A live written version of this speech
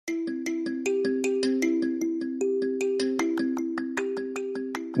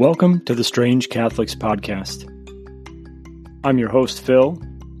Welcome to the Strange Catholics Podcast. I'm your host, Phil.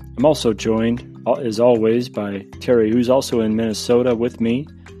 I'm also joined, as always, by Terry, who's also in Minnesota with me,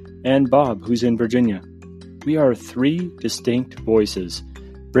 and Bob, who's in Virginia. We are three distinct voices,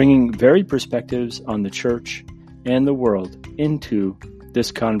 bringing varied perspectives on the church and the world into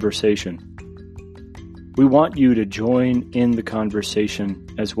this conversation. We want you to join in the conversation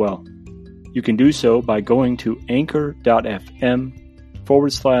as well. You can do so by going to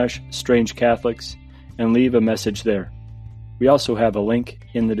anchor.fm/Strange Catholics and leave a message there. We also have a link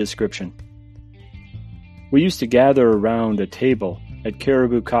in the description. We used to gather around a table at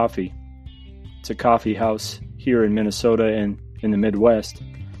Caribou Coffee. It's a coffee house here in Minnesota and in the Midwest.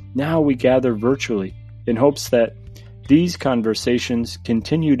 Now we gather virtually in hopes that these conversations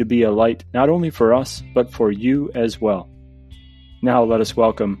continue to be a light not only for us, but for you as well. Now let us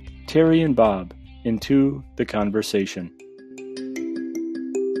welcome Terry and Bob into the conversation.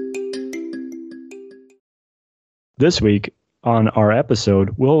 This week on our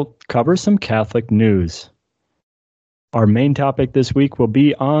episode, we'll cover some Catholic news. Our main topic this week will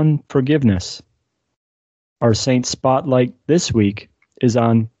be on forgiveness. Our saint spotlight this week is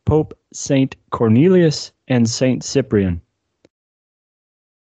on Pope Saint Cornelius and Saint Cyprian.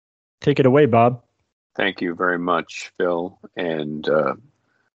 Take it away, Bob. Thank you very much, Phil, and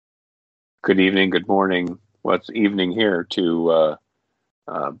good evening, good morning. Well, it's evening here to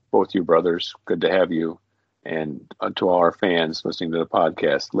both you brothers. Good to have you, and to all our fans listening to the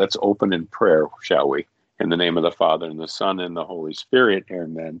podcast. Let's open in prayer, shall we? In the name of the Father, and the Son, and the Holy Spirit.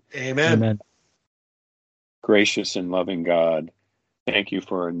 Amen. Amen. Amen. Gracious and loving God, thank you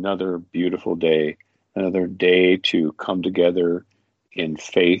for another beautiful day, another day to come together in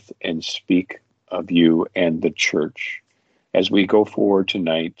faith and speak of you and the church. As we go forward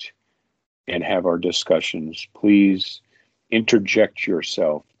tonight and have our discussions, please interject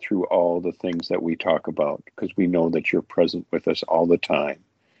yourself through all the things that we talk about, because we know that you're present with us all the time.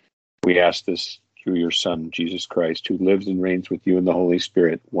 We ask this through your Son, Jesus Christ, who lives and reigns with you in the Holy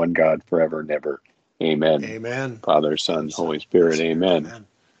Spirit, one God, forever and ever. Amen. Amen. Father, Son, Holy Spirit. Amen. Amen.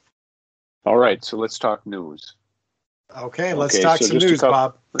 All right, so let's talk news. Okay, let's talk some news,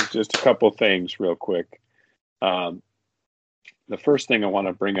 Bob. Just a couple things real quick. The first thing I want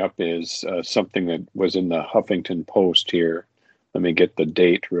to bring up is something that was in the Huffington Post here. Let me get the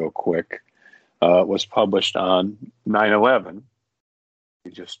date real quick. It was published on 9/11.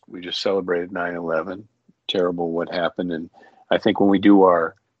 We just celebrated 9/11. Terrible what happened. And I think when we do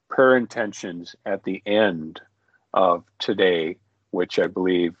our prayer intentions at the end of today, which I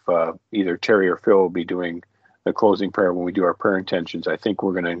believe either Terry or Phil will be doing the closing prayer when we do our prayer intentions, I think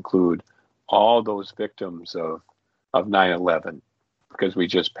we're going to include all those victims of 9/11, because we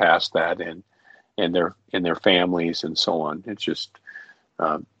just passed that, and their families and so on. It's just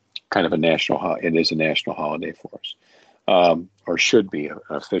kind of it is a national holiday for us, or should be an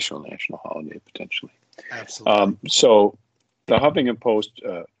official national holiday potentially. Absolutely. So the Huffington Post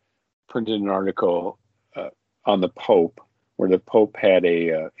printed an article on the Pope, where the Pope had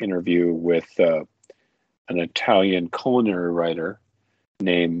a interview with an Italian culinary writer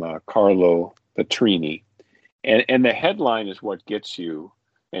named Carlo Petrini. And the headline is what gets you.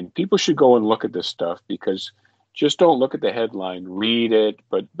 And people should go and look at this stuff, because just don't look at the headline, read it,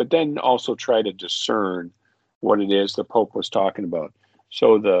 but then also try to discern what it is the Pope was talking about.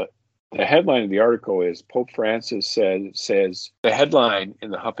 So the headline of the article is Pope Francis says the headline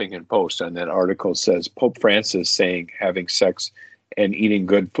in the Huffington Post on that article says Pope Francis saying having sex and eating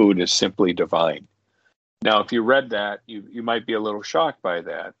good food is simply divine. Now, if you read that, you might be a little shocked by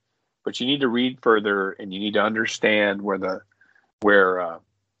that, but you need to read further, and you need to understand where the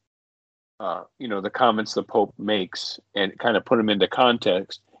comments the Pope makes, and kind of put them into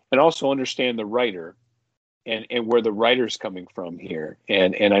context, and also understand the writer and where the writer's coming from here.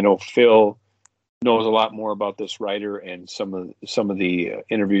 And I know Phil knows a lot more about this writer and some of the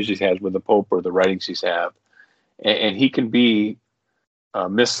interviews he's had with the Pope, or the writings he's had, and he can be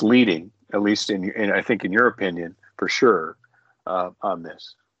misleading, at least in I think in your opinion, for sure, on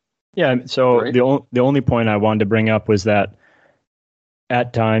this. Yeah, so right? the only point I wanted to bring up was that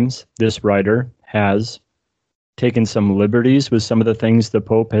at times this writer has taken some liberties with some of the things the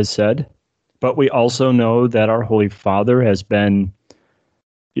Pope has said, but we also know that our Holy Father has been,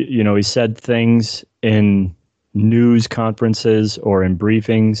 he said things in news conferences or in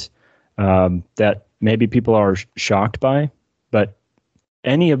briefings that maybe people are shocked by, but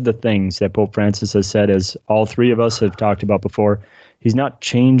any of the things that Pope Francis has said, as all three of us have talked about before, he's not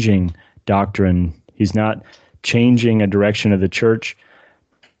changing doctrine. He's not changing a direction of the church.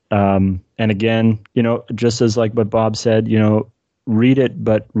 And again, just as like what Bob said, read it,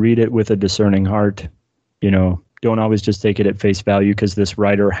 but read it with a discerning heart. Don't always just take it at face value, because this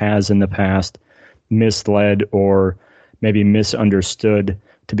writer has in the past misled or maybe misunderstood,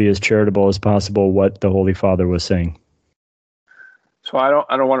 to be as charitable as possible, what the Holy Father was saying. So I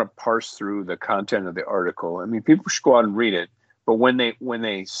don't want to parse through the content of the article. I mean, people should go out and read it, but when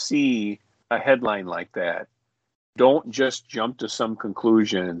they see a headline like that, don't just jump to some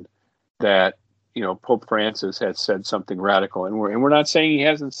conclusion that Pope Francis has said something radical, and we're not saying he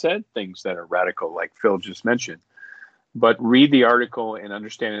hasn't said things that are radical, like Phil just mentioned. But read the article and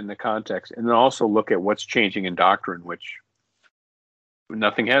understand it in the context, and then also look at what's changing in doctrine, which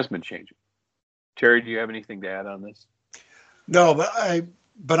nothing has been changing. Terry, do you have anything to add on this? No,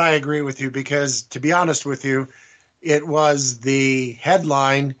 but I agree with you, because to be honest with you, it was the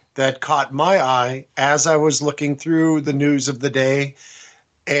headline that caught my eye as I was looking through the news of the day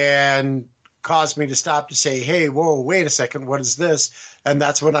and caused me to stop to say, hey, whoa, wait a second, what is this? And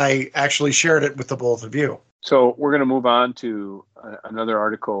that's when I actually shared it with the both of you. So we're going to move on to another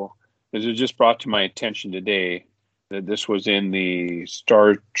article. This was just brought to my attention today, that this was in the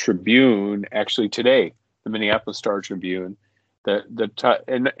Star Tribune, actually today, the Minneapolis Star Tribune. And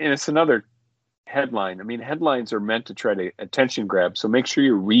it's another headline. I mean, headlines are meant to try to attention grab, so make sure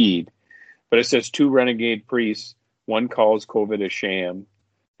you read. But it says 2 renegade priests, one calls COVID a sham,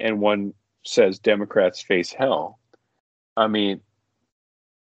 and one says Democrats face hell. I mean,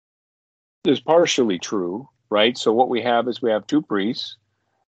 it's partially true, right? So what we have is 2 priests.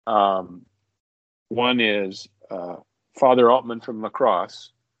 One is Father Altman from La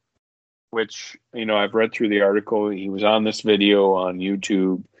Crosse, which, I've read through the article. He was on this video on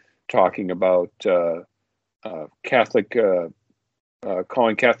YouTube talking about Catholic,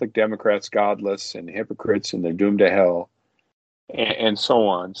 calling Catholic Democrats godless and hypocrites, and they're doomed to hell, and so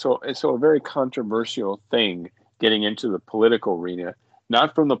on. So a very controversial thing, getting into the political arena,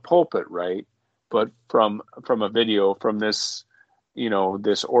 not from the pulpit, right, but from a video from this,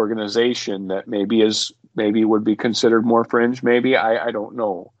 this organization that maybe would be considered more fringe. Maybe I don't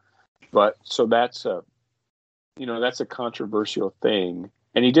know, but so that's a controversial thing,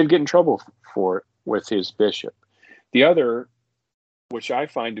 and he did get in trouble for it with his bishop. The other, which I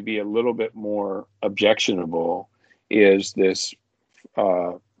find to be a little bit more objectionable, is this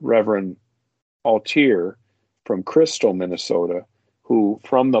Reverend Altier from Crystal, Minnesota, who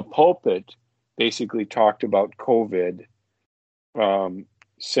from the pulpit basically talked about COVID,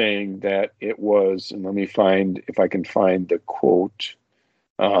 saying that it was, and let me find, if I can find the quote,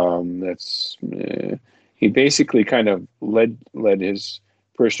 he basically kind of led his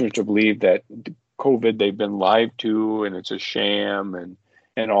parishioners to believe that COVID, they've been lied to and it's a sham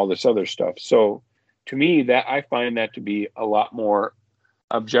and all this other stuff. So to me, that I find that to be a lot more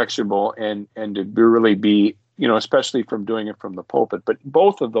objectionable and to really be, especially from doing it from the pulpit. But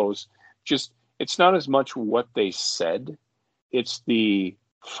both of those, just, it's not as much what they said, it's the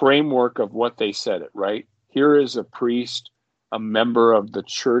framework of what they said it, right? Here is a priest, a member of the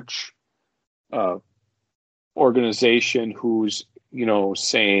church organization, who's,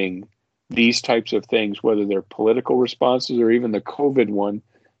 saying these types of things, whether they're political responses or even the COVID one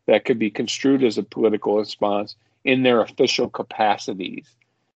that could be construed as a political response in their official capacities.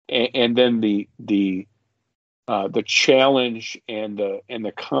 And then the challenge and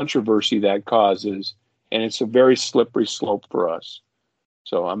the controversy that causes, and it's a very slippery slope for us.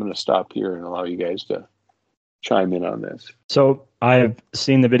 So I'm going to stop here and allow you guys to chime in on this. So I've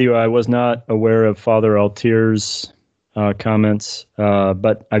seen the video. I was not aware of Father Altier's comments,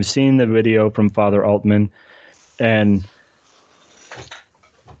 but I've seen the video from Father Altman, and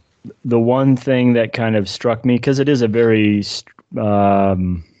the one thing that kind of struck me, because it is a very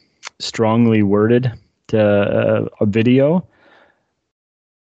strongly worded a video,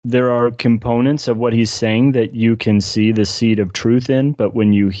 there are components of what he's saying that you can see the seed of truth in, but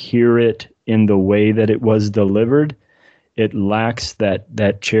when you hear it in the way that it was delivered, it lacks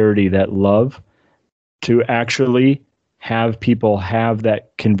that charity, that love, to actually have people have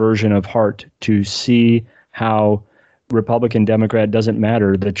that conversion of heart, to see how Republican, Democrat, doesn't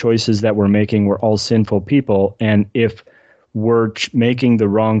matter. The choices that we're making, we're all sinful people. And if we're making the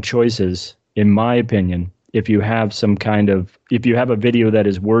wrong choices, in my opinion, if you have a video that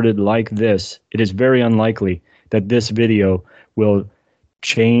is worded like this, it is very unlikely that this video will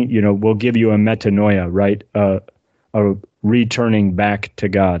change, will give you a metanoia, right? A returning back to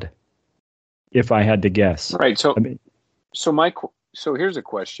God, if I had to guess. Right. So here's a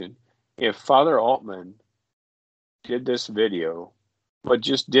question. If Father Altman did this video, but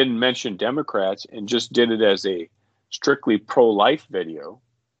just didn't mention Democrats and just did it as a strictly pro-life video,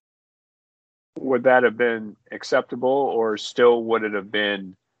 would that have been acceptable, or still would it have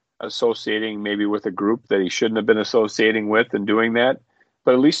been associating maybe with a group that he shouldn't have been associating with and doing that?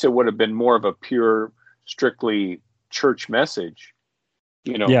 But at least it would have been more of a pure, strictly church message,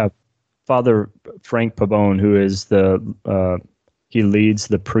 Yeah, Father Frank Pavone, who is he leads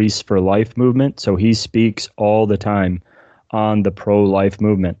the Priests for Life movement, so he speaks all the time on the pro-life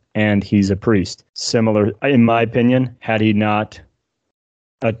movement, and he's a priest. Similar, in my opinion, had he not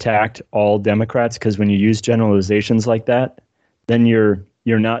attacked all Democrats, because when you use generalizations like that, then you're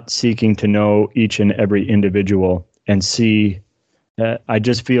not seeking to know each and every individual and see. I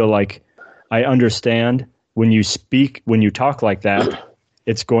just feel like I understand when you talk like that,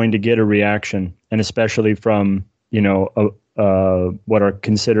 it's going to get a reaction, and especially from what are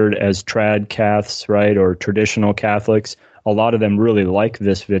considered as trad Caths, right, or traditional Catholics. A lot of them really like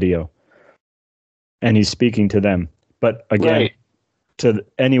this video, and he's speaking to them. But again, right, to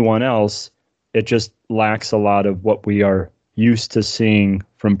anyone else, it just lacks a lot of what we are used to seeing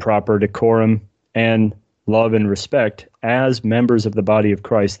from proper decorum and love and respect as members of the body of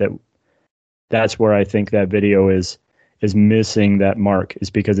Christ. That's where I think that video is missing that mark, is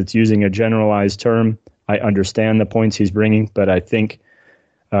because it's using a generalized term. I understand the points he's bringing, but I think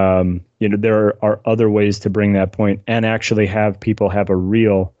there are other ways to bring that point and actually have people have a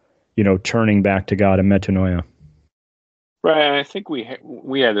real, turning back to God and metanoia. Right. I think we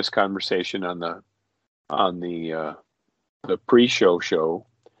had this conversation on the pre-show,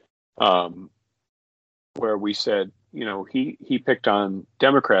 where we said, he picked on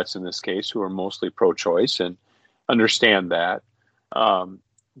Democrats in this case, who are mostly pro-choice, and understand that.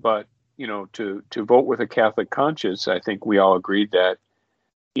 But to vote with a Catholic conscience, I think we all agreed that,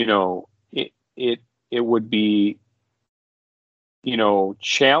 it would be,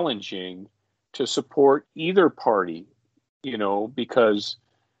 challenging to support either party, because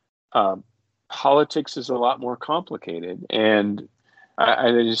politics is a lot more complicated. And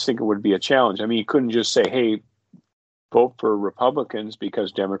I just think it would be a challenge. I mean, you couldn't just say, hey, vote for Republicans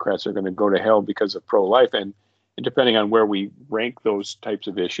because Democrats are going to go to hell because of pro-life. And depending on where we rank those types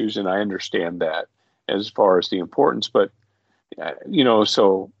of issues, and I understand that as far as the importance, but,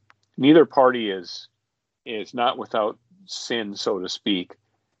 so neither party is not without sin, so to speak,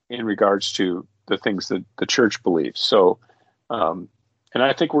 in regards to the things that the church believes. So, and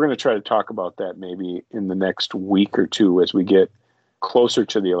I think we're going to try to talk about that maybe in the next week or two as we get closer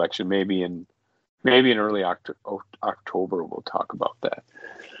to the election. Maybe in early October we'll talk about that.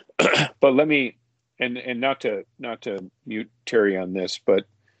 But let me, and not to mute Terry on this, but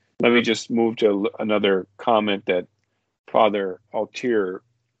let me just move to another comment that Father Altier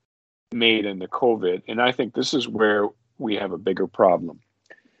made in the COVID, and I think this is where we have a bigger problem.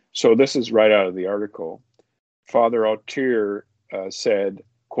 So this is right out of the article. Father Altier said,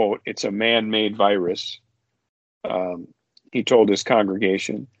 quote, "It's a man-made virus." He told his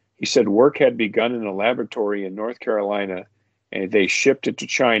congregation, he said, work had begun in a laboratory in North Carolina, and they shipped it to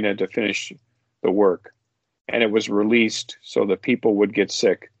China to finish the work. And it was released so that people would get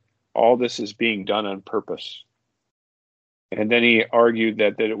sick. All this is being done on purpose. And then he argued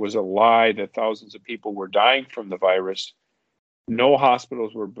that it was a lie that thousands of people were dying from the virus. No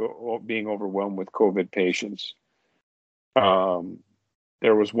hospitals were being overwhelmed with COVID patients.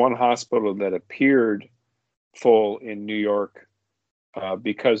 There was one hospital that appeared full in New York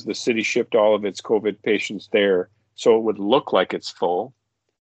because the city shipped all of its COVID patients there, so it would look like it's full.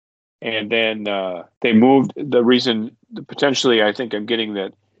 And then they moved. The reason, potentially, I think I'm getting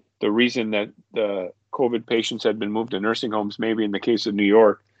that the reason that the COVID patients had been moved to nursing homes, maybe in the case of New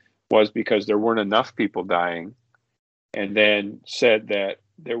York, was because there weren't enough people dying. And then said that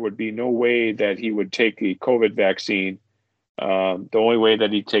there would be no way that he would take the COVID vaccine. The only way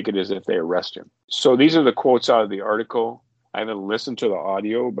that he'd take it is if they arrest him. So these are the quotes out of the article. I haven't listened to the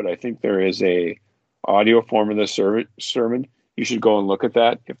audio, but I think there is a audio form of the sermon. You should go and look at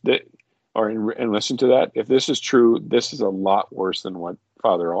that and listen to that. If this is true, this is a lot worse than what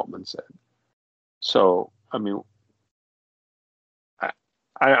Father Altman said. So, I mean,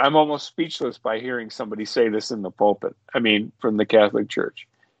 I'm almost speechless by hearing somebody say this in the pulpit. I mean, from the Catholic Church.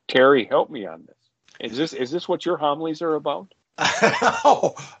 Terry, help me on this. Is this what your homilies are about?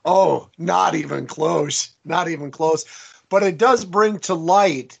 Oh, not even close. Not even close. But it does bring to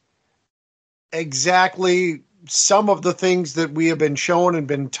light exactly some of the things that we have been shown and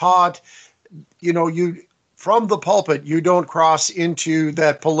been taught. You from the pulpit, you don't cross into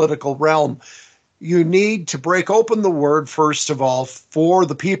that political realm. You need to break open the word, first of all, for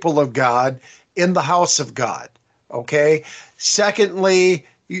the people of God in the house of God. Okay. Secondly,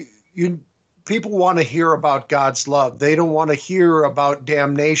 you people want to hear about God's love. They don't want to hear about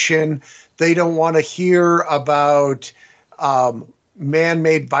damnation. They don't want to hear about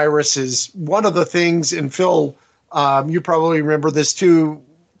man-made viruses. One of the things, and Phil, you probably remember this too,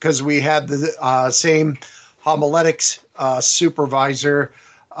 because we had the same homiletics supervisor.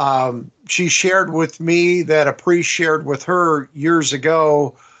 She shared with me that a priest shared with her years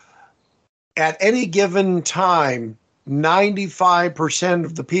ago. At any given time, 95%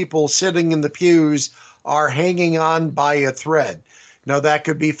 of the people sitting in the pews are hanging on by a thread. Now, that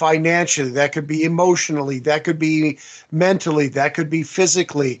could be financially, that could be emotionally, that could be mentally, that could be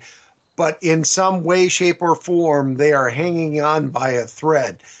physically, but in some way, shape, or form, they are hanging on by a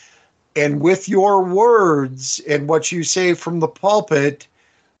thread. And with your words and what you say from the pulpit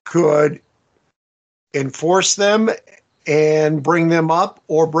could enforce them and bring them up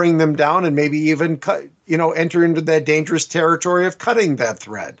or bring them down, and maybe even enter into that dangerous territory of cutting that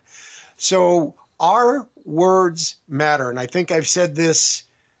thread. So our words matter. And I think I've said this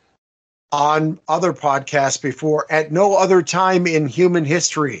on other podcasts before. At no other time in human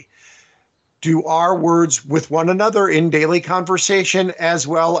history do our words with one another in daily conversation, as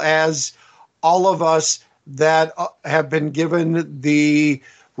well as all of us that have been given the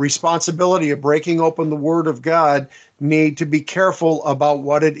responsibility of breaking open the Word of God, need to be careful about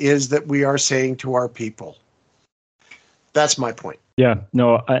what it is that we are saying to our people. That's my point. Yeah,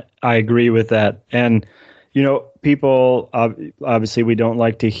 no, I agree with that. And, people, obviously, we don't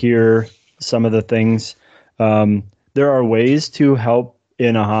like to hear some of the things. There are ways to help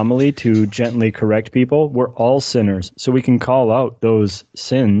in a homily to gently correct people. We're all sinners, so we can call out those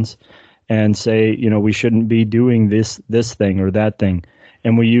sins and say, we shouldn't be doing this thing or that thing.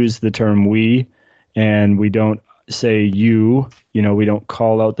 And we use the term we, and we don't say you, we don't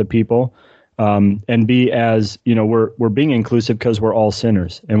call out the people. And be as, we're being inclusive because we're all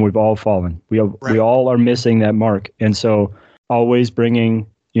sinners and we've all fallen. We all are missing that mark. And so always bringing,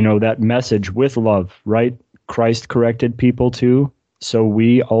 that message with love, right? Christ corrected people too. So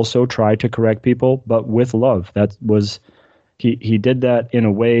we also try to correct people, but with love. That was, he did that in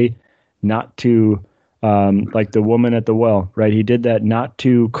a way not to, like the woman at the well, right? He did that not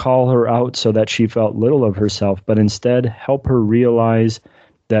to call her out so that she felt little of herself, but instead help her realize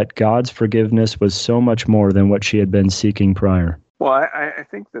that God's forgiveness was so much more than what she had been seeking prior. Well, I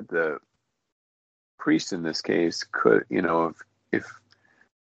think that the priest in this case could, if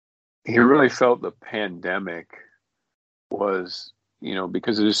he really felt the pandemic was,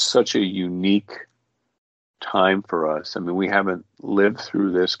 because it is such a unique time for us. I mean, we haven't lived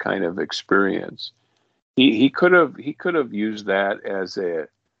through this kind of experience. He could have used that as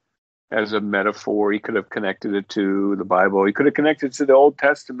a metaphor. He could have connected it to the Bible. He could have connected it to the Old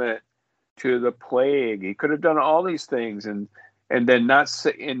Testament, to the plague. He could have done all these things, and then not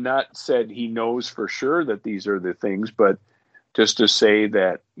said he knows for sure that these are the things, but just to say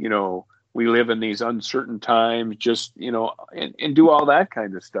that we live in these uncertain times, just and do all that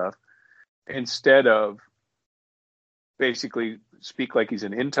kind of stuff instead of basically speak like he's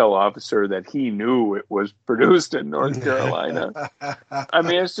an intel officer that he knew it was produced in North Carolina. I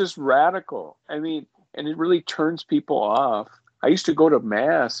mean, it's just radical. I mean, and it really turns people off. I used to go to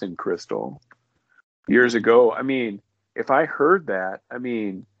Mass in Crystal years ago. I mean, if I heard that, I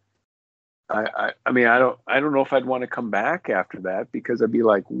don't know if I'd want to come back after that, because I'd be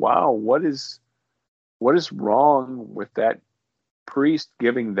like, wow, what is wrong with that priest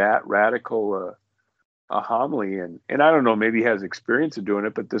giving that radical a homily, and I don't know, maybe he has experience of doing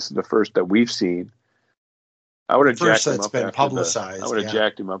it, but this is the first that we've seen. I would have jacked him up publicized. I would have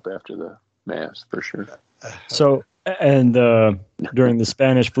jacked him up after the Mass for sure. So, and during the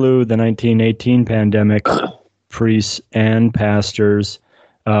Spanish flu, the 1918 pandemic, priests and pastors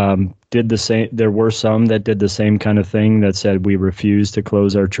did the same. There were some that did the same kind of thing, that said we refuse to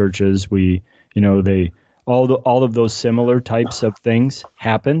close our churches. All of those similar types of things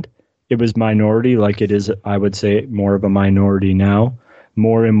happened. It was minority, like it is, I would say, more of a minority now.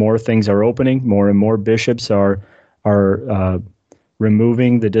 More and more things are opening. More and more bishops are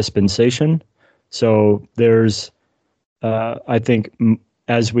removing the dispensation. So there's, I think,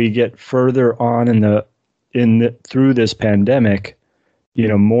 as we get further on through this pandemic,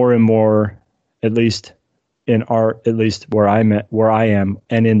 more and more, at least where I am,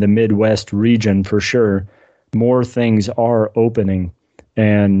 and in the Midwest region for sure, more things are opening.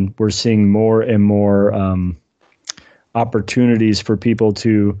 And we're seeing more and more opportunities for people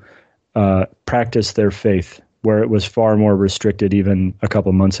to practice their faith, where it was far more restricted even a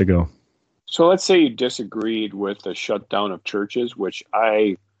couple months ago. So let's say you disagreed with the shutdown of churches, which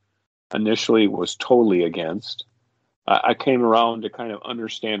I initially was totally against. I came around to kind of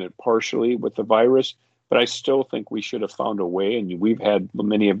understand it partially with the virus, but I still think we should have found a way. And we've had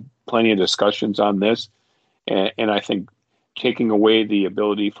plenty of discussions on this. And I think taking away the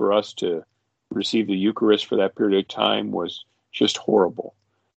ability for us to receive the Eucharist for that period of time was just horrible.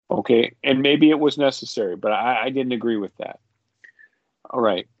 Okay. And maybe it was necessary, but I didn't agree with that. All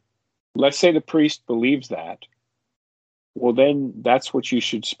right. Let's say the priest believes that. Well, then that's what you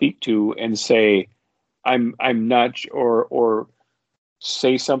should speak to and say, I'm not, or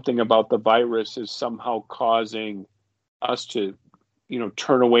say something about the virus is somehow causing us to,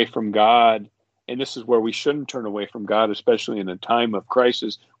 turn away from God. And this is where we shouldn't turn away from God, especially in a time of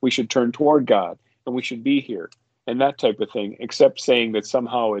crisis. We should turn toward God and we should be here and that type of thing, except saying that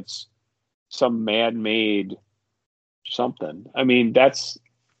somehow it's some man-made something. I mean, because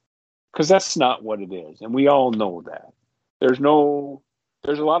that's not what it is. And we all know that. There's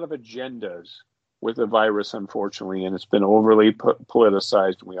a lot of agendas with the virus, unfortunately, and it's been overly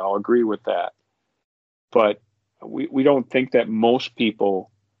politicized, and we all agree with that. But we don't think that most people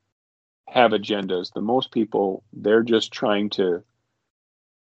have agendas. The most people, they're just trying to,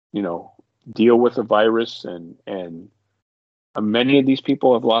 deal with the virus, and many of these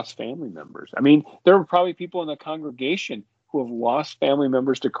people have lost family members. I mean, there are probably people in the congregation who have lost family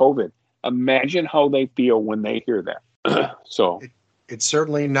members to COVID. Imagine how they feel when they hear that. So it's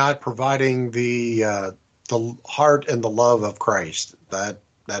certainly not providing the heart and the love of Christ. That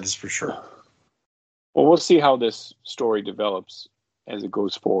is for sure. Well, we'll see how this story develops as it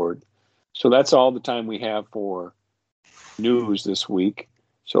goes forward. So that's all the time we have for news this week.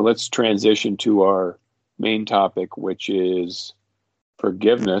 So let's transition to our main topic, which is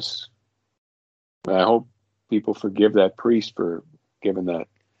forgiveness. I hope people forgive that priest for giving that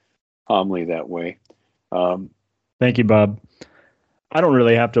homily that way. Thank you, Bob. I don't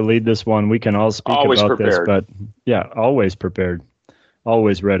really have to lead this one. We can all speak always about prepared. this, but yeah, always prepared,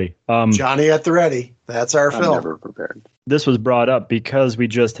 always ready. Johnny at the ready. That's our I'm film. never prepared. This was brought up because we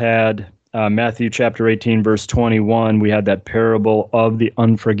just had Matthew chapter 18, verse 21. We had that parable of the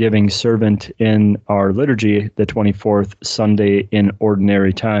unforgiving servant in our liturgy, the 24th Sunday in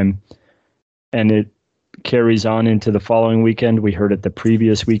Ordinary Time. And it carries on into the following weekend. We heard it the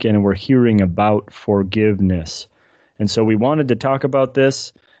previous weekend, and we're hearing about forgiveness. And so we wanted to talk about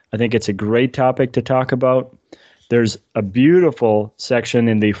this. I think it's a great topic to talk about. There's a beautiful section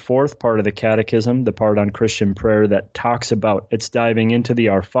in the fourth part of the Catechism, the part on Christian prayer, that talks about, it's diving into the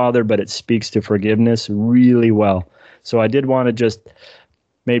Our Father, but it speaks to forgiveness really well. So I did want to just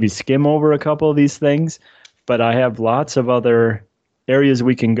maybe skim over a couple of these things, but I have lots of other areas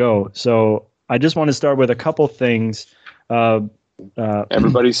we can go. So I just want to start with a couple things.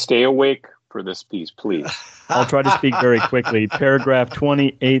 Everybody stay awake for this piece, please. I'll try to speak very quickly. Paragraph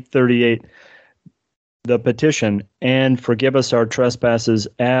 2838, the petition, and forgive us our trespasses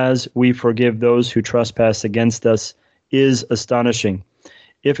as we forgive those who trespass against us, is astonishing.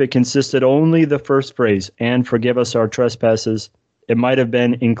 If it consisted only the first phrase, and forgive us our trespasses, it might have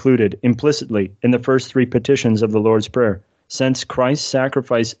been included implicitly in the first three petitions of the Lord's Prayer, since Christ's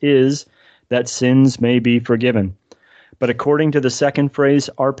sacrifice is that sins may be forgiven. But according to the second phrase,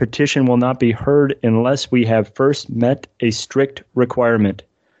 our petition will not be heard unless we have first met a strict requirement.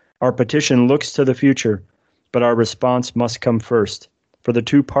 Our petition looks to the future, but our response must come first, for the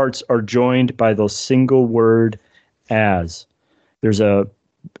two parts are joined by the single word, as. There's a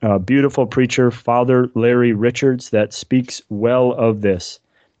beautiful preacher, Father Larry Richards, that speaks well of this,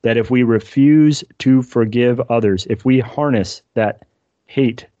 that if we refuse to forgive others, if we harness that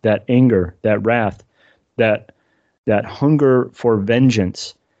hate, that anger, that wrath, that hunger for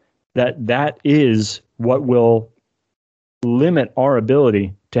vengeance, that is what will limit our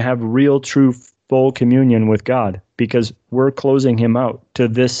ability to have real, true, full communion with God, because we're closing him out to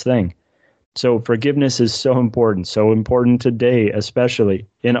this thing. So forgiveness is so important today, especially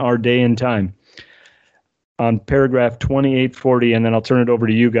in our day and time. On paragraph 2840, and then I'll turn it over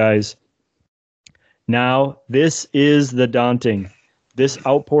to you guys. Now, this is the daunting. This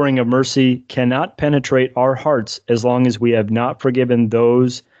outpouring of mercy cannot penetrate our hearts as long as we have not forgiven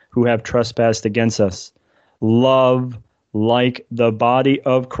those who have trespassed against us. Love, like the body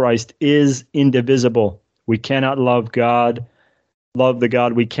of Christ, is indivisible. We cannot love the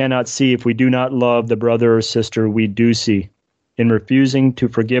God we cannot see if we do not love the brother or sister we do see. In refusing to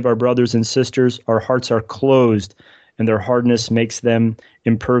forgive our brothers and sisters, our hearts are closed, and their hardness makes them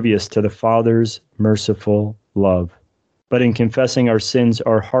impervious to the Father's merciful love. But in confessing our sins,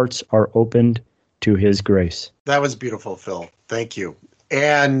 our hearts are opened to his grace. That was beautiful, Phil. Thank you.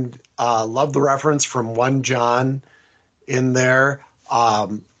 And love the reference from 1 John in there.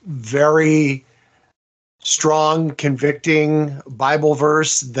 Very strong, convicting Bible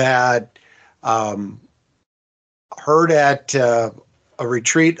verse that heard at a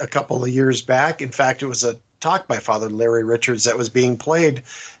retreat a couple of years back. In fact, it was a talk by Father Larry Richards that was being played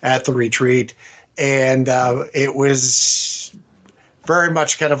at the retreat, and it was very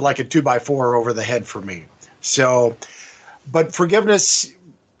much kind of like a 2x4 over the head for me. So, but forgiveness,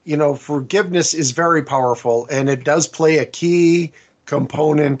 forgiveness is very powerful, and it does play a key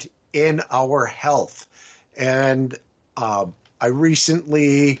component in our health. And I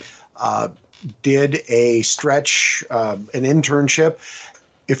recently did a stretch, an internship,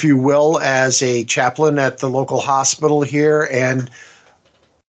 if you will, as a chaplain at the local hospital here. And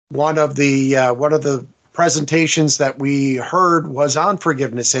one of the presentations that we heard was on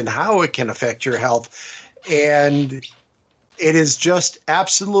forgiveness and how it can affect your health. And it is just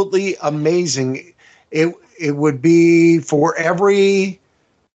absolutely amazing. It would be for every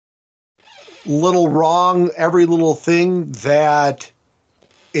little wrong, every little thing that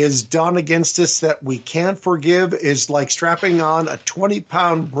is done against us that we can't forgive is like strapping on a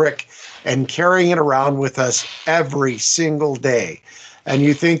 20-pound brick and carrying it around with us every single day. And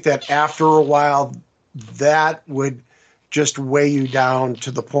you think that after a while, that would just weigh you down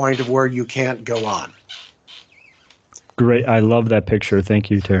to the point of where you can't go on. Great. I love that picture. Thank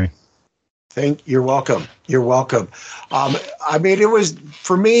you, Terry. You're welcome. You're welcome. It was,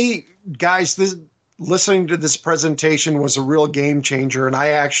 for me, guys, listening to this presentation was a real game changer. And I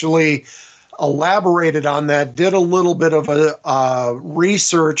actually elaborated on that, did a little bit of a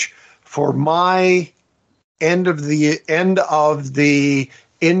research for my end of the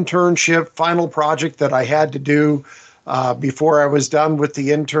internship final project that I had to do before I was done with the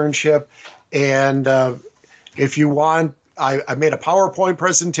internship. And if you want, I made a PowerPoint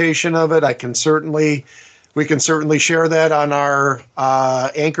presentation of it. We can certainly share that on our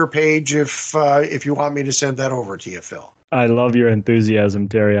Anchor page if you want me to send that over to you, Phil. I love your enthusiasm,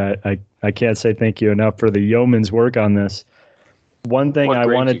 Terry. I can't say thank you enough for the yeoman's work on this. One thing I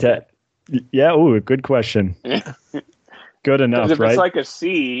wanted to... Yeah, good question. Good enough, if right? It's like a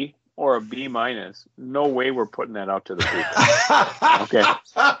C or a B minus. No way we're putting that out to the people. Okay.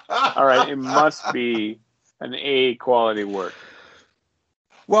 All right. It must be an A quality work.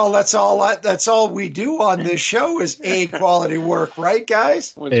 Well, that's all we do on this show is A quality work, right,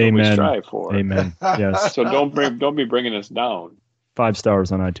 guys? That's Amen. What we strive for. Amen. Yes. So don't be bringing us down. 5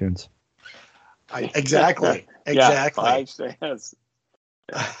 stars on iTunes. Exactly. Yeah, 5 stars.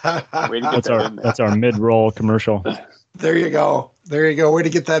 That's our mid-roll commercial. There you go. Way to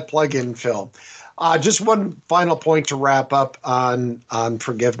get that plug in, Phil. Just one final point to wrap up on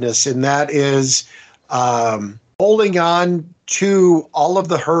forgiveness, and that is holding on to all of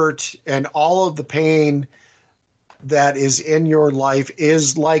the hurt and all of the pain that is in your life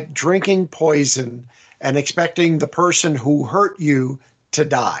is like drinking poison and expecting the person who hurt you to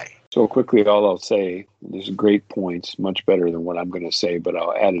die. So quickly, all I'll say, there's great points, much better than what I'm going to say, but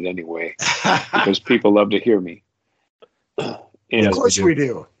I'll add it anyway because people love to hear me. Of course we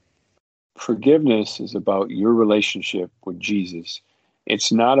do. Forgiveness is about your relationship with Jesus.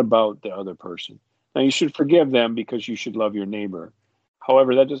 It's not about the other person. Now, you should forgive them because you should love your neighbor.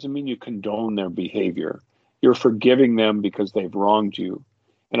 However, that doesn't mean you condone their behavior. You're forgiving them because they've wronged you.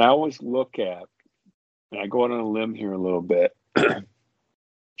 And I always look at, and I go out on a limb here a little bit,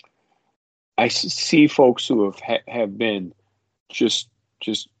 I see folks who have been just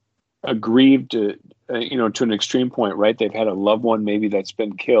aggrieved to an extreme point, right? They've had a loved one maybe that's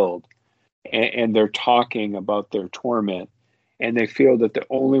been killed, and they're talking about their torment, and they feel that the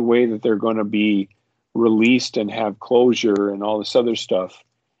only way that they're going to be released and have closure and all this other stuff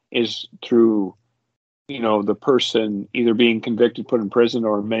is through, the person either being convicted, put in prison,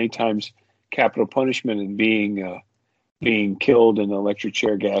 or many times capital punishment and being killed in an electric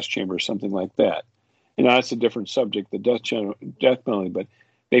chair gas chamber, something like that. And that's a different subject, the death penalty, but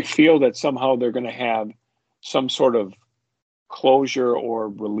they feel that somehow they're going to have some sort of closure or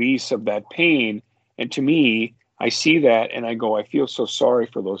release of that pain. And to me, I see that and I go, I feel so sorry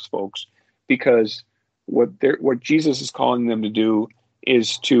for those folks, because what Jesus is calling them to do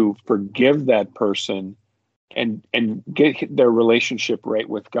is to forgive that person and get their relationship right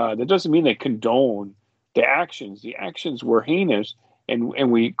with God. That doesn't mean they condone the actions. The actions were heinous,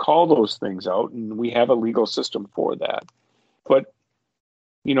 and we call those things out, and we have a legal system for that. But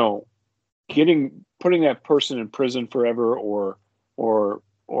putting that person in prison forever or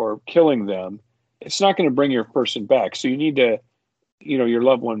killing them, it's not going to bring your person back. So you need to, your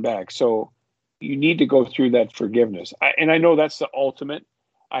loved one back. So you need to go through that forgiveness. And I know that's the ultimate.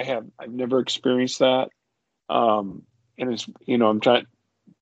 I've never experienced that. And it's, I'm trying,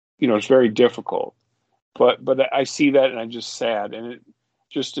 it's very difficult. But I see that and I'm just sad. And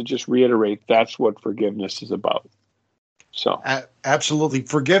just to reiterate, that's what forgiveness is about. So absolutely.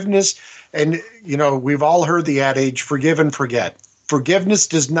 Forgiveness. And, we've all heard the adage, forgive and forget. Forgiveness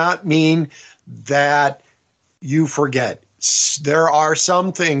does not mean that you forget. There are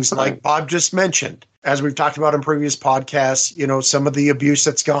some things like Bob just mentioned, as we've talked about in previous podcasts, some of the abuse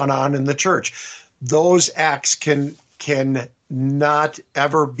that's gone on in the church. Those acts can not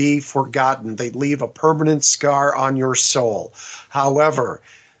ever be forgotten. They leave a permanent scar on your soul. However,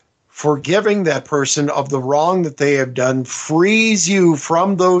 forgiving that person of the wrong that they have done frees you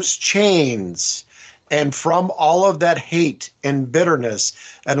from those chains and from all of that hate and bitterness,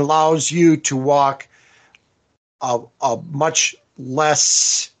 and allows you to walk a much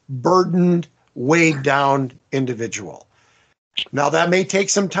less burdened, weighed down individual. Now, that may take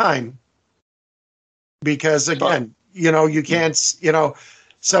some time because, again, you can't,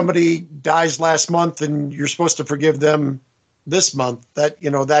 somebody dies last month and you're supposed to forgive them this month.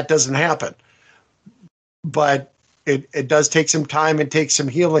 That doesn't happen. But it does take some time and take some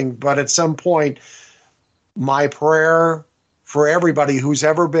healing. But at some point, my prayer for everybody who's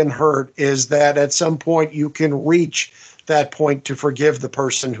ever been hurt is that at some point you can reach that point to forgive the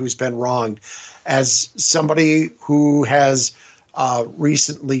person who's been wronged. As somebody who has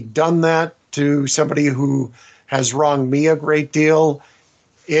recently done that to somebody who has wronged me a great deal,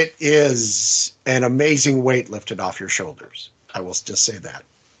 it is an amazing weight lifted off your shoulders. I will just say that.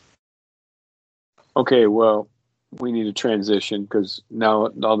 Okay, well, we need to transition because now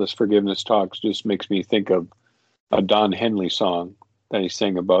all this forgiveness talks just makes me think of a Don Henley song that he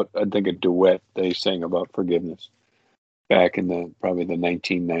sang about, I think a duet that he sang about forgiveness back in probably the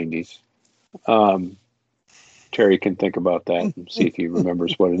 1990s. Terry can think about that and see if he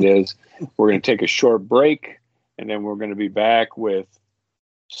remembers what it is. We're going to take a short break, and then we're going to be back with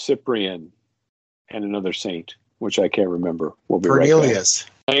Cyprian and another saint, which I can't remember. We'll be Cornelius.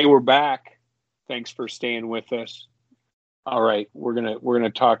 Right back. Hey, we're back. Thanks for staying with us. All right, we're gonna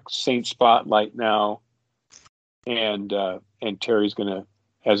talk Saint Spotlight now, and Terry's gonna,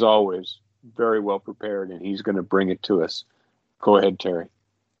 as always, very well prepared, and he's gonna bring it to us. Go ahead, Terry.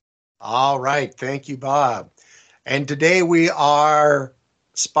 All right, thank you, Bob. And today we are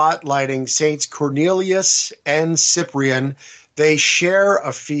spotlighting Saints Cornelius and Cyprian. They share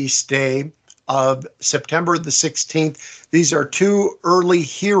a feast day of September the 16th. These are two early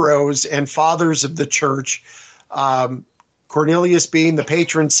heroes and fathers of the church. Cornelius being the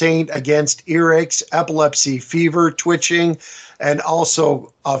patron saint against earaches, epilepsy, fever, twitching, and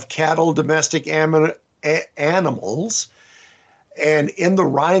also of cattle, domestic animals. And in the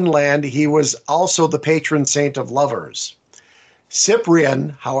Rhineland, he was also the patron saint of lovers. Cyprian,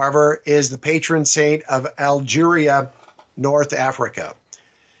 however, is the patron saint of Algeria, North Africa.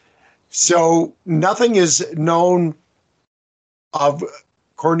 So nothing is known of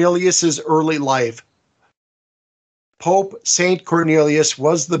Cornelius's early life. Pope Saint Cornelius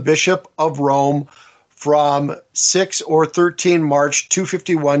was the Bishop of Rome from 6 or 13 March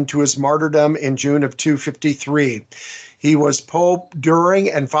 251 to his martyrdom in June of 253. He was Pope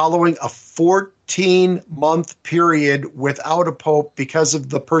during and following a 14-month period without a Pope because of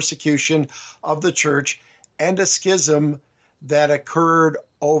the persecution of the church and a schism that occurred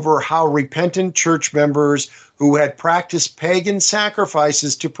over how repentant church members who had practiced pagan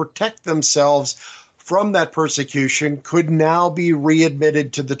sacrifices to protect themselves from that persecution could now be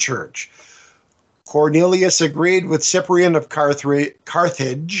readmitted to the church. Cornelius agreed with Cyprian of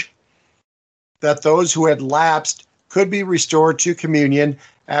Carthage that those who had lapsed could be restored to communion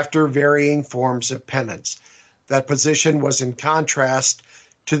after varying forms of penance. That position was in contrast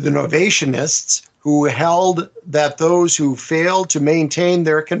to the Novatianists, who held that those who failed to maintain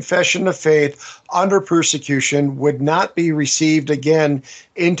their confession of faith under persecution would not be received again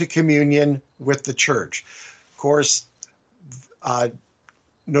into communion with the church. Of course,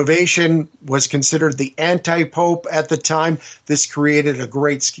 Novatian was considered the anti-pope at the time. This created a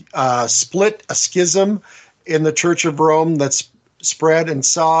great split, a schism in the Church of Rome that spread and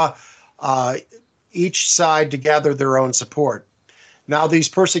saw each side to gather their own support. Now, these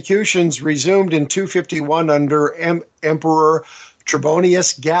persecutions resumed in 251 under Emperor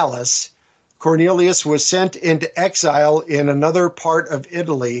Trebonius Gallus. Cornelius was sent into exile in another part of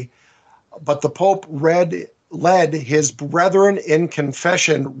Italy, but the Pope led his brethren in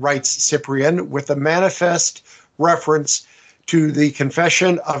confession, writes Cyprian, with a manifest reference to the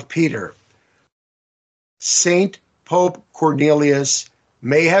confession of Peter. Saint Pope Cornelius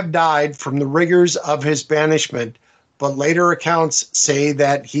may have died from the rigors of his banishment, but later accounts say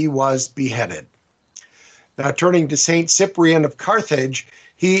that he was beheaded. Now, turning to Saint Cyprian of Carthage,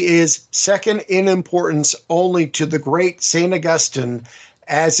 he is second in importance only to the great Saint Augustine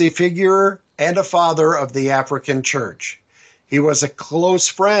as a figure and a father of the African Church. He was a close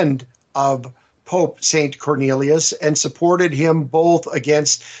friend of Pope Saint Cornelius and supported him both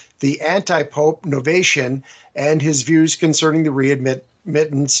against the anti-Pope Novatian and his views concerning the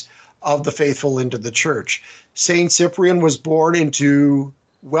readmittance of the faithful into the church. Saint Cyprian was born into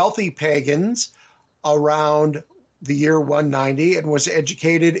wealthy pagans around the year 190 and was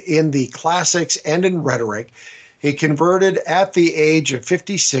educated in the classics and in rhetoric. He converted at the age of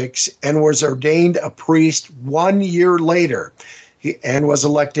 56 and was ordained a priest 1 year later and was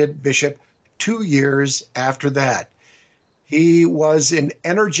elected bishop 2 years after that. He was an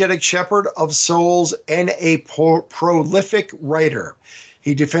energetic shepherd of souls and a prolific writer.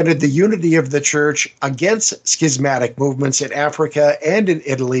 He defended the unity of the church against schismatic movements in Africa and in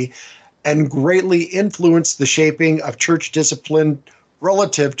Italy, and greatly influenced the shaping of church discipline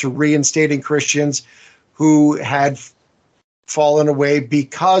relative to reinstating Christians who had fallen away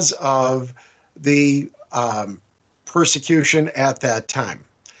because of the persecution at that time.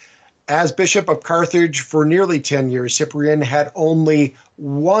 As Bishop of Carthage for nearly 10 years, Cyprian had only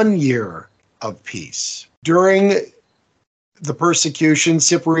 1 year of peace. During the persecution,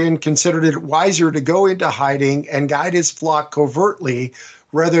 Cyprian considered it wiser to go into hiding and guide his flock covertly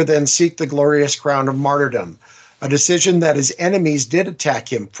rather than seek the glorious crown of martyrdom, a decision that his enemies did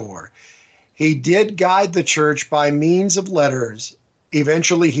attack him for. He did guide the church by means of letters.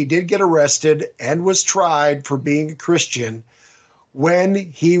 Eventually, he did get arrested and was tried for being a Christian. When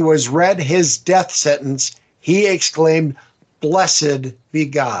he was read his death sentence, he exclaimed, "Blessed be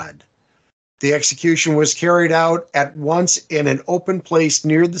God." The execution was carried out at once in an open place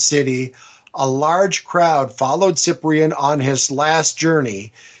near the city. A large crowd followed Cyprian on his last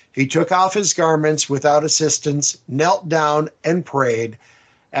journey. He took off his garments without assistance, knelt down, and prayed.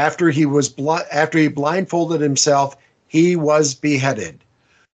 After he blindfolded himself, he was beheaded.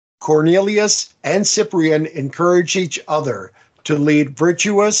 Cornelius and Cyprian encouraged each other to lead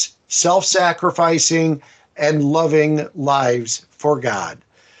virtuous, self-sacrificing, and loving lives for God.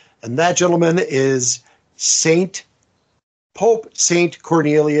 And that, gentleman, is Pope Saint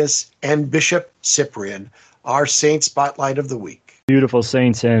Cornelius and Bishop Cyprian, our Saint Spotlight of the Week. Beautiful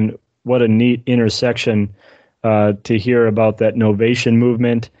saints, and what a neat intersection to hear about that Novatian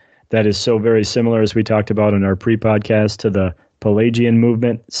movement that is so very similar, as we talked about in our pre-podcast, to the Pelagian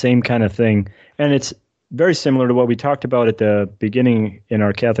movement. Same kind of thing. And it's very similar to what we talked about at the beginning in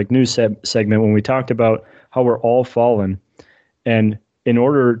our Catholic News segment when we talked about how we're all fallen. And in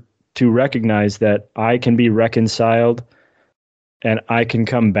order to recognize that I can be reconciled and I can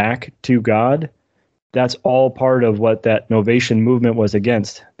come back to God, that's all part of what that Novatian movement was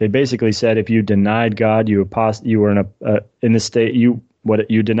against. They basically said if you denied God, you were in the state you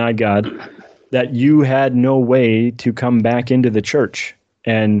denied God, that you had no way to come back into the church.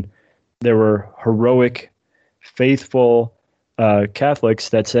 And there were heroic, faithful Catholics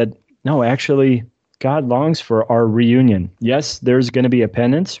that said, no, actually, God longs for our reunion. Yes, there's going to be a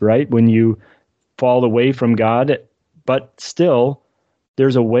penance, right, when you fall away from God, but still,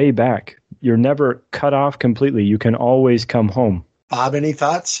 there's a way back. You're never cut off completely. You can always come home. Bob, any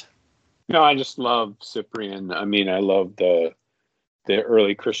thoughts? No, I just love Cyprian. I mean, I love the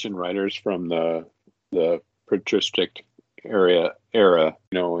early Christian writers from the patristic era,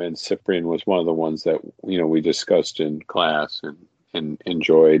 and Cyprian was one of the ones that, we discussed in class and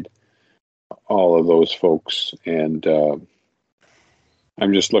enjoyed all of those folks. And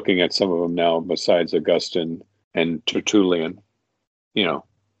I'm just looking at some of them now, besides Augustine and Tertullian,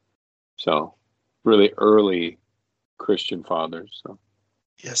 so really early Christian fathers. So.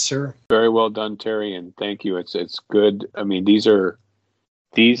 Yes, sir. Very well done, Terry, and thank you. It's good. I mean, these are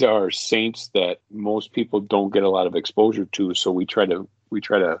saints that most people don't get a lot of exposure to, so we try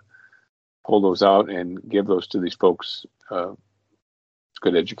to pull those out and give those to these folks. It's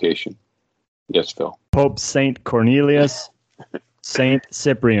good education. Yes, Phil. Pope Saint Cornelius, Saint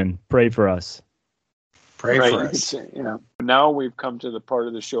Cyprian, pray for us. Pray for us. Now we've come to the part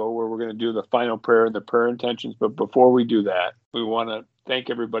of the show where we're going to do the final prayer and the prayer intentions. But before we do that, we want to thank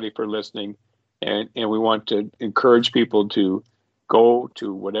everybody for listening, and we want to encourage people to go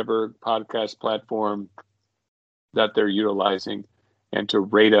to whatever podcast platform that they're utilizing and to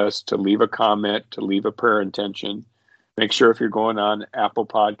rate us, to leave a comment, to leave a prayer intention. Make sure if you're going on Apple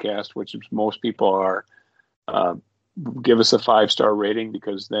Podcast, which most people are, give us a 5-star rating,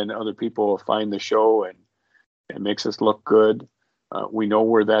 because then other people will find the show and it makes us look good. We know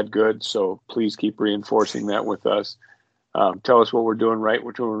we're that good, so please keep reinforcing that with us. Tell us what we're doing right,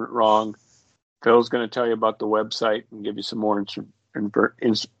 what we're doing wrong. Phil's going to tell you about the website and give you some more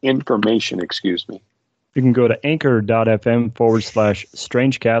information. You can go to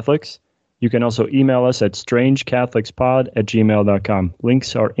anchor.fm/Strange Catholics. You can also email us at strangecatholicspod@gmail.com.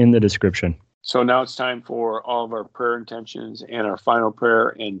 Links are in the description. So now it's time for all of our prayer intentions and our final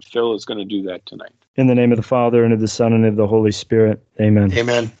prayer, and Phil is going to do that tonight. In the name of the Father, and of the Son, and of the Holy Spirit. Amen.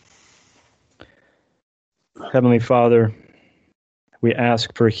 Amen. Heavenly Father, we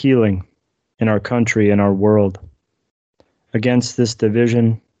ask for healing in our country and our world. Against this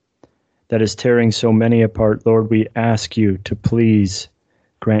division that is tearing so many apart, Lord, we ask you to please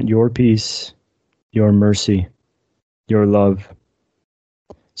grant your peace, your mercy, your love,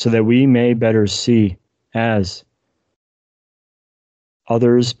 so that we may better see as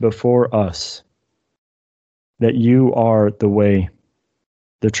others before us that you are the way,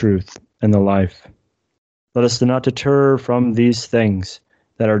 the truth, and the life. Let us not deter from these things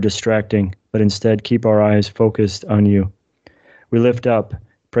that are distracting, but instead keep our eyes focused on you. We lift up,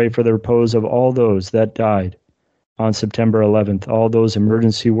 pray for the repose of all those that died on September 11th, all those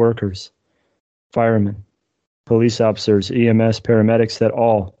emergency workers, firemen, police officers, EMS, paramedics that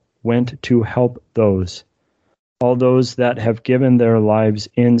all went to help those, all those that have given their lives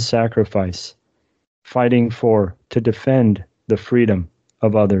in sacrifice, fighting to defend the freedom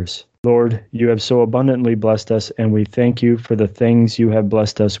of others. Lord, you have so abundantly blessed us, and we thank you for the things you have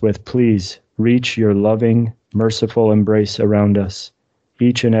blessed us with. Please reach your loving, merciful embrace around us,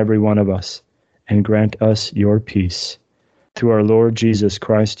 each and every one of us, and grant us your peace. Through our Lord Jesus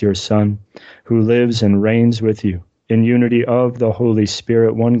Christ, your Son, who lives and reigns with you, in unity of the Holy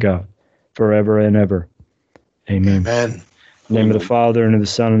Spirit, one God, forever and ever. Amen. Amen. In the name of the Father, and of the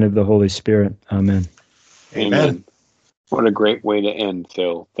Son, and of the Holy Spirit. Amen. Amen. What a great way to end,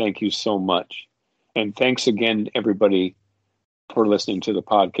 Phil. Thank you so much. And thanks again, everybody, for listening to the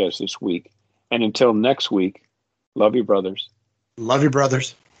podcast this week. And until next week, love you, brothers. Love you,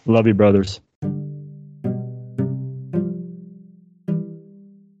 brothers. Love you, brothers.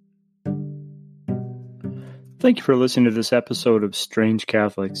 Thank you for listening to this episode of Strange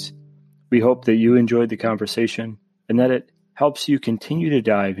Catholics. We hope that you enjoyed the conversation and that it helps you continue to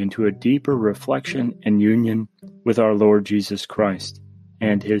dive into a deeper reflection and union with our Lord Jesus Christ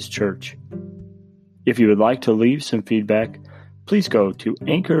and His Church. If you would like to leave some feedback, please go to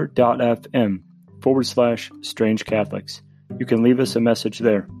anchor.fm/Strange Catholics. You can leave us a message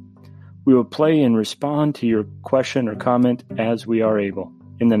there. We will play and respond to your question or comment as we are able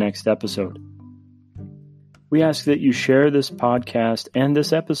in the next episode. We ask that you share this podcast and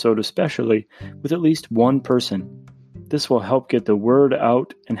this episode especially with at least one person. This will help get the word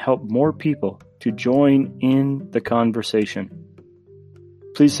out and help more people to join in the conversation.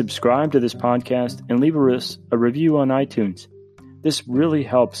 Please subscribe to this podcast and leave us a review on iTunes. This really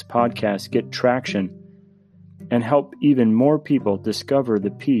helps podcasts get traction and help even more people discover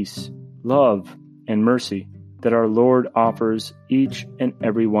the peace, love, and mercy that our Lord offers each and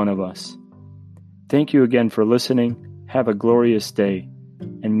every one of us. Thank you again for listening. Have a glorious day,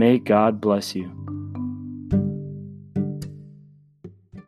 and may God bless you.